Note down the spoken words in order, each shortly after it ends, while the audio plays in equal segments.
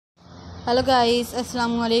Hello guys,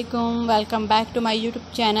 assalamu alaikum. Welcome back to my YouTube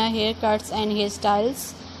channel Haircuts and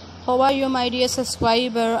Hairstyles. How are you my dear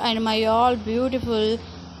subscriber and my all beautiful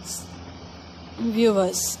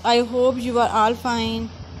viewers? I hope you are all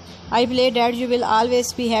fine. I believe that you will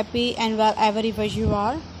always be happy and wherever you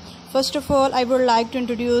are. First of all, I would like to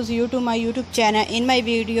introduce you to my YouTube channel. In my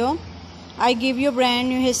video, I give you brand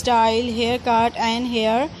new hairstyle, haircut and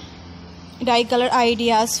hair dye color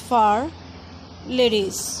ideas for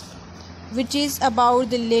ladies, which is about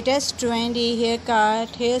the latest trendy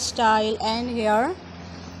haircut, hairstyle and hair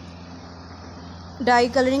dye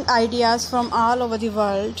coloring ideas from all over the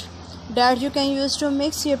world that you can use to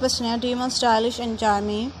mix your personality more stylish and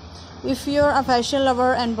charming. If you're a fashion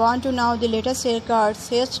lover and want to know the latest haircuts,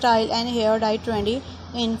 hairstyle and hair dye trendy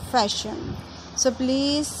in fashion, so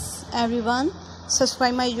please everyone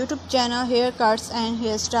subscribe my YouTube channel Haircuts and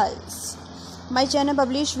Hairstyles. My channel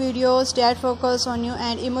publish videos that focus on new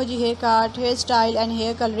and emoji haircut, hairstyle and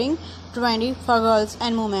hair coloring trendy for girls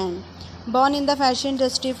and women born in the fashion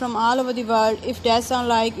industry from all over the world. If that sound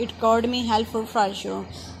like it could be helpful for you,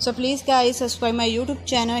 so please guys subscribe my YouTube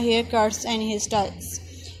channel Haircuts and Hairstyles.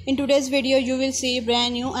 In today's video you will see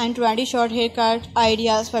brand new and trendy short haircut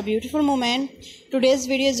ideas for beautiful women. Today's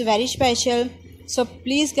video is very special, so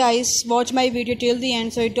please guys watch my video till the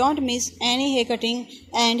end so you don't miss any hair cutting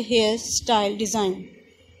and hairstyle design.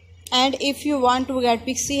 And if you want to get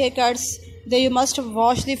pixie haircuts, then you must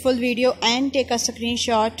watch the full video and take a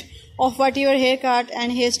screenshot of whatever haircut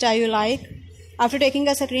and hairstyle you like. After taking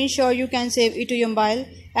a screenshot, you can save it to your mobile,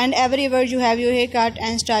 and everywhere you have your haircut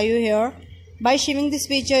and style your hair. By saving this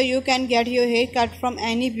picture, you can get your haircut from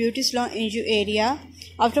any beauty salon in your area.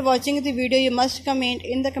 After watching the video, you must comment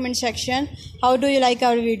in the comment section how do you like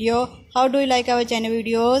our video, how do you like our channel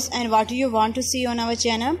videos, and what do you want to see on our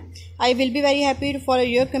channel. I will be very happy to follow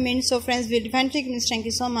your comments. So friends, will definitely comments. Thank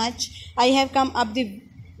you so much. I have come up the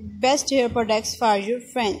best hair products for you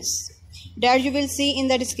friends that you will see in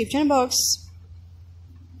the description box.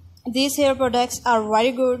 These hair products are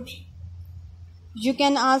very good. You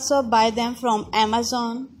can also buy them from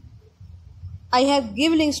Amazon. I have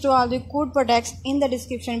given links to all the good products in the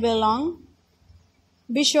description below.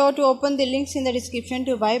 Be sure to open the links in the description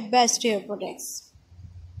to buy best hair products.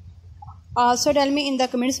 Also tell me in the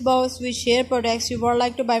comments box which hair products you would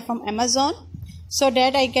like to buy from Amazon, so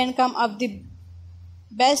that I can come up the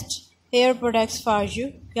best hair products for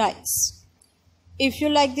you guys. If you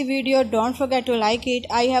like the video, don't forget to like it.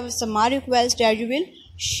 I have a small request that you will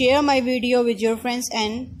share my video with your friends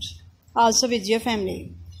and also with your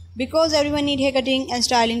family, because everyone need hair cutting and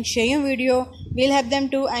styling. Sharing video will help them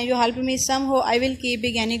too, and you help me somehow. I will keep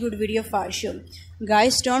big any good video for you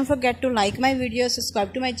guys. Don't forget to like my video,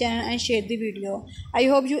 subscribe to my channel and share the video. I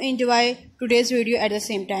hope you enjoy today's video at the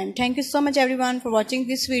same time. Thank you so much everyone for watching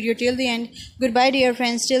this video till the end. Goodbye dear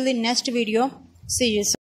friends, till the next video. See you soon.